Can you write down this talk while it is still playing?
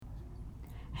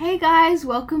Hey guys,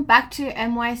 welcome back to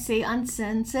NYC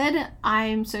Uncensored.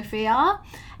 I'm Sophia,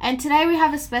 and today we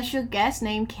have a special guest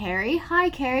named Kerry. Hi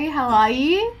Kerry, how are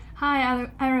you? Hi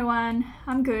everyone,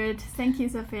 I'm good. Thank you,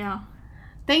 Sophia.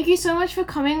 Thank you so much for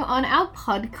coming on our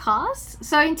podcast.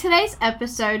 So in today's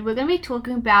episode, we're going to be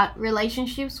talking about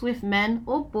relationships with men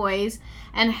or boys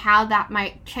and how that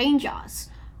might change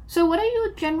us. So what are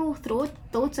your general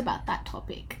thoughts about that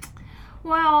topic?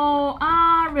 Well,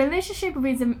 relationship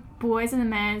with the boys and the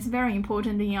men is very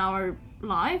important in our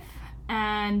life,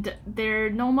 and they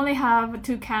normally have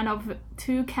two kind of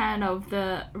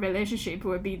the relationship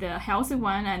would be the healthy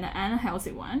one and the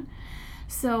unhealthy one.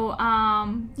 So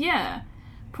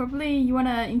probably you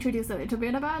wanna introduce a little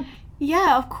bit about.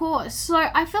 Yeah, of course. So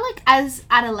I feel like as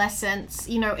adolescents,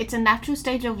 it's a natural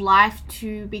stage of life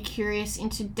to be curious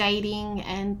into dating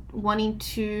and wanting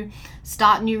to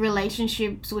start new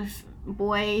relationships with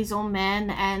boys or men,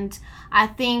 and I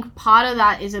think part of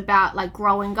that is about like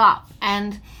growing up.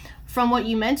 And from what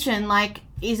you mentioned, like,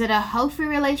 is it a healthy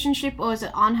relationship or is it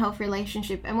unhealthy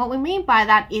relationship? And what we mean by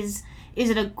that is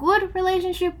it a good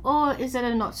relationship or is it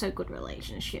a not so good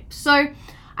relationship? So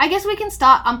I guess we can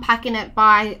start unpacking it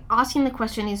by asking the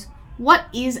question is, what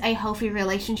is a healthy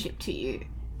relationship to you?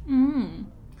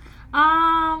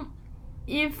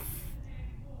 If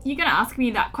you're gonna ask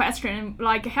me that question,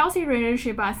 like a healthy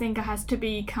relationship, I think has to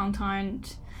be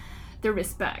content the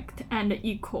respect and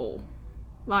equal.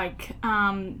 Like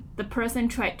the person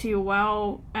treat you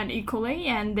well and equally,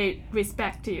 and they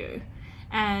respect you,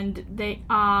 and they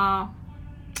are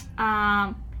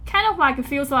kind of like it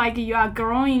feels like you are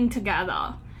growing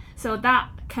together. So that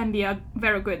can be a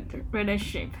very good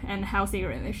relationship and healthy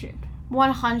relationship.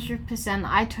 100%,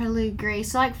 I totally agree.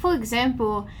 So like, for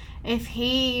example, if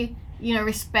he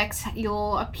respects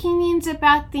your opinions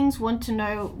about things, want to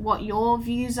know what your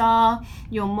views are,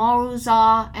 your morals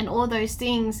are, and all those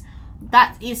things,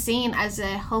 that is seen as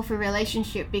a healthy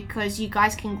relationship because you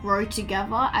guys can grow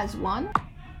together as one.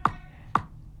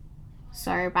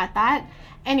 Sorry about that.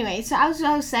 Anyway, so as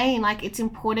I was saying, like, it's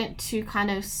important to kind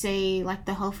of see like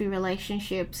the healthy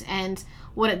relationships and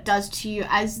what it does to you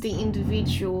as the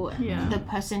individual, the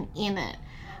person in it.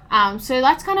 So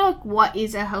that's kind of like what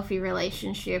is a healthy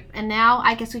relationship. And now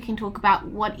I guess we can talk about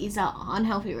what is an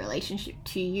unhealthy relationship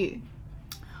to you.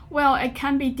 Well, it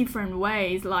can be different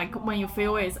ways. Like when you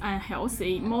feel it's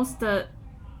unhealthy, the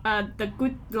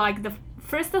good, like the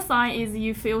first sign is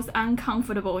you feel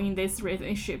uncomfortable in this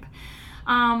relationship.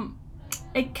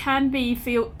 It can be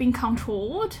being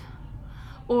controlled,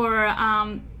 or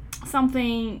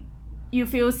something you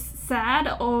feel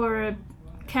sad, or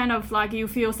kind of like you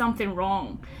feel something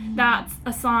wrong. That's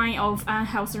a sign of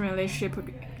unhealthy relationship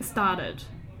started.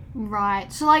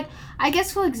 Right. So like, I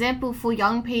guess for example, for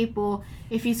young people,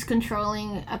 if he's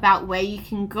controlling about where you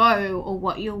can go or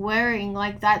what you're wearing,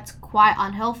 like, that's quite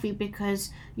unhealthy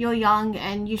because you're young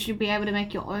and you should be able to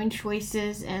make your own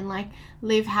choices and like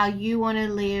live how you want to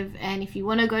live. And if you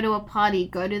want to go to a party,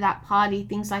 go to that party,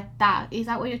 things like that. Is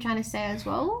that what you're trying to say as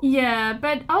well? Yeah,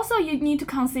 but also you need to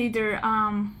consider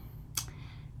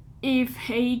if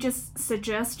he just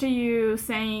suggests to you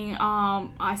saying,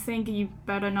 I think you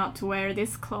better not to wear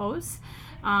this clothes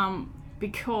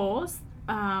because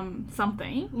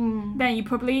something, then you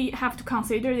probably have to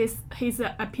consider his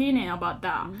opinion about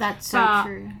that. That's so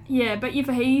true. Yeah, but if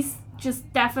he's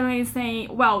just definitely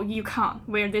saying, well, you can't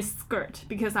wear this skirt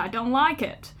because I don't like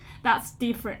it, that's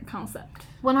different concept.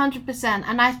 100%.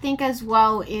 And I think as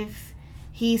well, if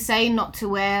he's saying not to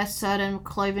wear certain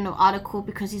clothing or article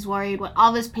because he's worried what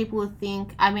others people will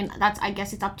think, I mean, I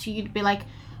guess it's up to you to be like,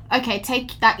 okay,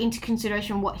 take that into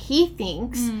consideration what he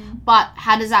thinks, but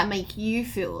how does that make you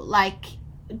feel? Like,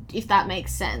 if that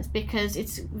makes sense, because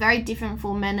it's very different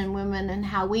for men and women and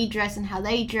how we dress and how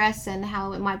they dress and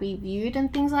how it might be viewed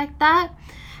and things like that.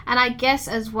 And I guess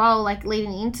as well, like,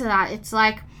 leading into that, it's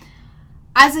like,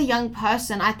 as a young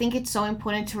person, I think it's so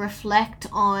important to reflect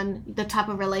on the type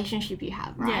of relationship you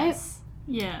have, right? Yes.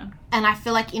 Yeah. And I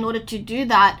feel like in order to do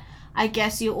that, I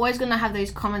guess you're always going to have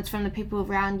those comments from the people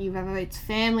around you, whether it's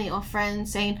family or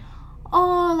friends, saying,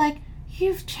 oh, like,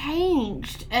 you've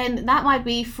changed. And that might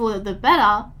be for the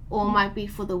better or might be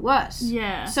for the worse.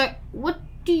 Yeah. So what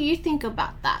do you think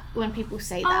about that when people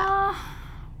say that?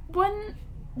 When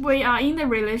we are in the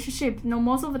relationship,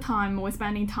 most of the time we're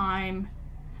spending time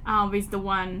with the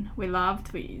one we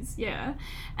loved with,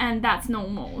 and that's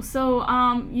normal. So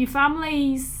your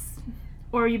families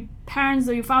or your parents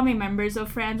or your family members or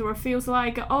friends or feels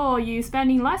like, oh, you're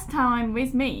spending less time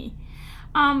with me,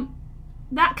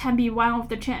 that can be one of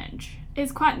the change.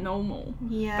 it's quite normal.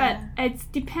 Yeah. But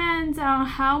it depends on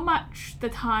how much the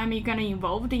time you're gonna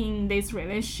involved in this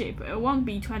relationship. It won't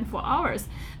be 24 hours.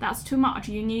 That's too much.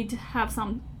 You need to have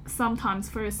some times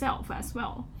for yourself as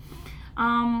well.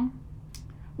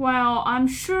 Well, I'm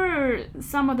sure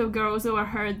some of the girls will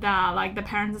heard that, like the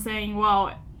parents saying,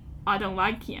 well, I don't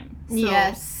like him. So,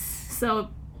 Yes. So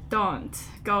don't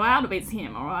go out with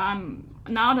him, or I'm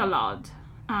not allowed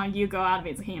you go out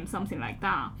with him, something like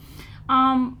that.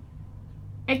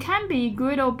 It can be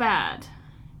good or bad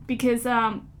because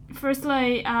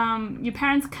firstly, your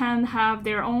parents can have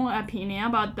their own opinion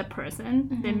about the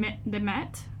person they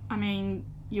met. I mean,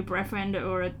 your boyfriend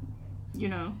or, you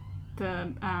know,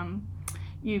 the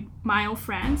you male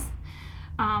friends.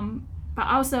 But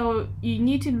also, you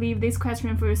need to leave this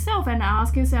question for yourself and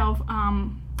ask yourself,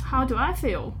 how do I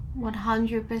feel?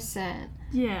 100%.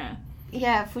 Yeah.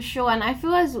 Yeah, for sure. And I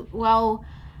feel as well,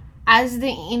 as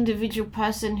the individual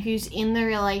person who's in the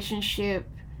relationship,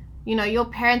 you know, your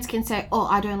parents can say, oh,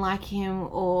 I don't like him,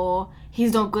 or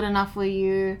he's not good enough for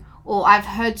you, or I've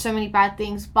heard so many bad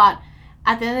things. But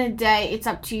at the end of the day, it's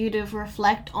up to you to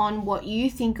reflect on what you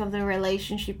think of the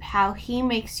relationship, how he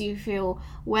makes you feel,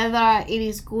 whether it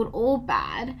is good or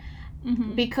bad.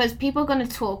 Because people are going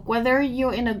to talk. Whether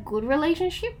you're in a good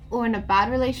relationship or in a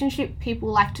bad relationship, people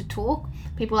like to talk.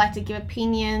 People like to give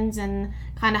opinions and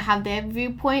kind of have their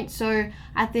viewpoint. So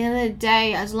at the end of the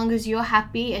day, as long as you're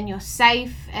happy and you're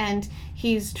safe and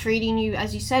he's treating you,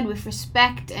 as you said, with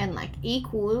respect and like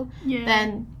equal,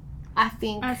 then I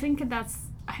think that's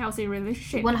a healthy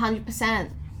relationship.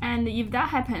 100%. And if that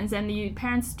happens and your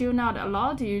parents still not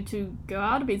allowed you to go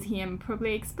out with him,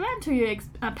 probably explain to your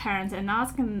parents and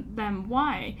ask them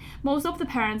why. Most of the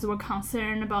parents were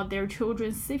concerned about their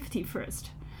children's safety first,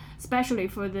 especially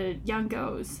for the young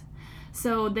girls.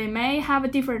 So they may have a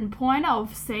different point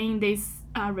of saying this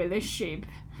relationship.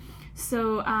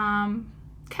 So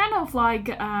kind of like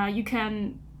you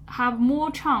can have more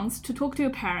chance to talk to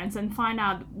your parents and find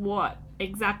out what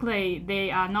exactly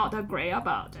they are not agree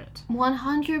about it.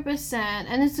 100%.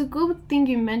 And it's a good thing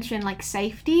you mentioned, like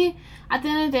safety. At the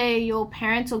end of the day, your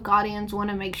parents or guardians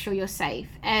want to make sure you're safe.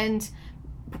 And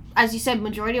as you said,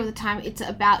 majority of the time, it's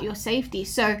about your safety.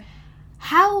 So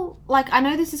how, like, I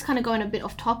know this is kind of going a bit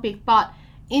off topic, but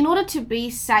in order to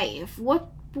be safe, what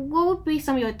would be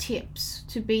some of your tips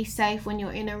to be safe when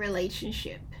you're in a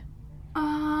relationship?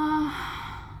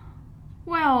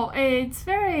 Well, it's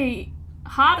very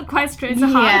hard question. It's a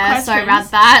hard question. Sorry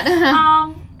about that.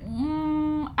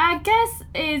 I guess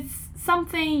it's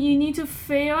something you need to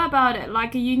feel about it.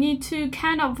 Like you need to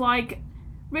kind of like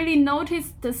really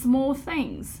notice the small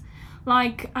things.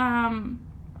 Like and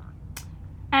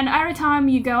every time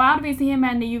you go out with him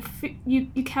and you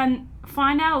can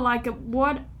find out like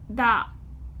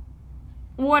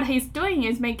what he's doing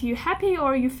is make you happy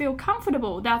or you feel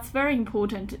comfortable. That's very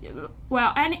important.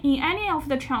 Well, in any of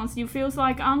the chance you feel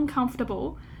like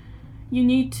uncomfortable, you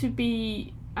need to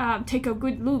be take a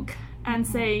good look and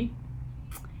say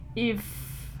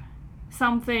if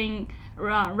something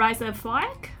rise a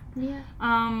flag.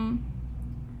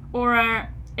 Or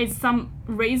is some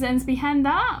reasons behind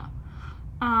that.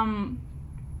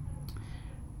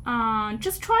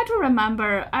 Just try to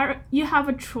remember you have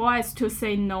a choice to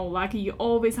say no. Like you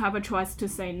always have a choice to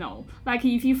say no. Like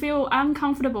if you feel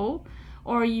uncomfortable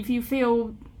or if you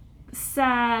feel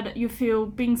sad, you feel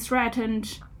being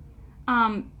threatened,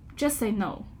 just say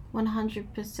no.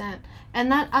 100%.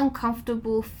 And that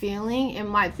uncomfortable feeling, it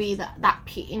might be that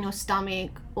pit in your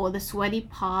stomach or the sweaty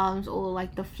palms or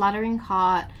like the fluttering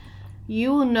heart.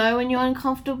 You will know when you're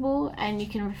uncomfortable, and you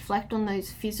can reflect on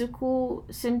those physical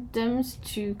symptoms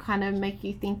to kind of make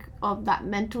you think of that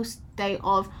mental state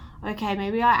of, okay,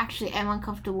 maybe I actually am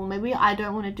uncomfortable. Maybe I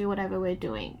don't want to do whatever we're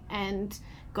doing, and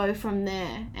go from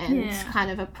there and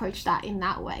kind of approach that in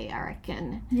that way, I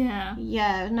reckon.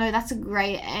 Yeah, no, that's a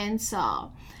great answer.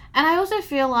 And I also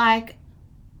feel like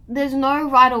there's no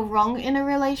right or wrong in a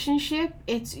relationship.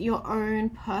 It's your own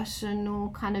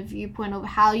personal kind of viewpoint of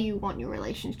how you want your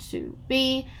relationship to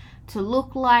be, to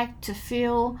look like, to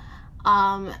feel.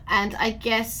 And I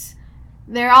guess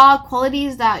there are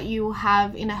qualities that you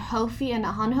have in a healthy and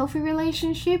an unhealthy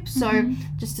relationship. So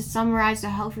just to summarize, a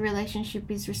healthy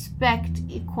relationship is respect,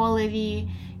 equality,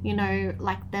 you know,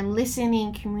 like them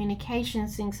listening, communication,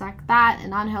 things like that.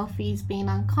 And unhealthy is being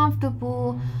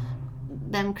uncomfortable,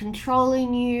 them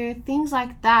controlling you, things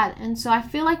like that. And so I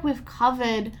feel like we've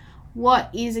covered what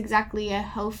is exactly a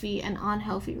healthy and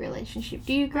unhealthy relationship.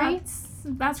 Do you agree?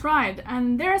 That's right.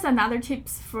 And there's another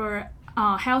tips for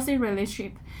a healthy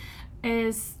relationship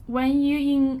is when you're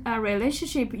in a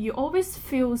relationship, you always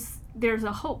feel there's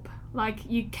a hope. Like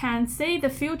you can see the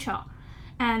future.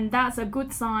 And that's a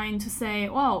good sign to say,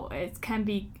 well, it can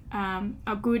be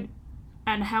a good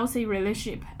and healthy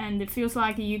relationship, and it feels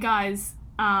like you guys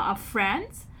are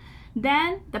friends.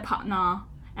 Then the partner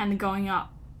and growing up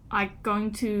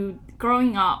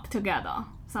together,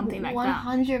 something like that.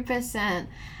 100%. And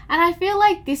I feel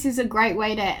like this is a great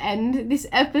way to end this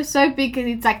episode, because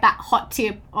it's like that hot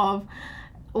tip of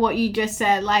what you just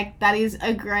said. Like, that is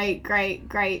a great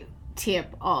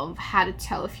tip of how to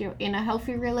tell if you're in a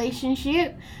healthy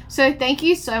relationship. So thank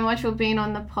you so much for being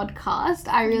on the podcast.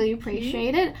 I really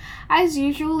appreciate it. As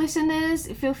usual, listeners,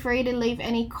 feel free to leave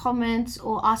any comments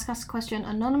or ask us a question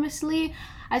anonymously.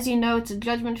 As you know, it's a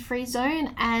judgment-free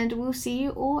zone, and we'll see you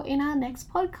all in our next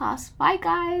podcast. Bye,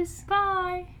 guys.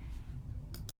 Bye.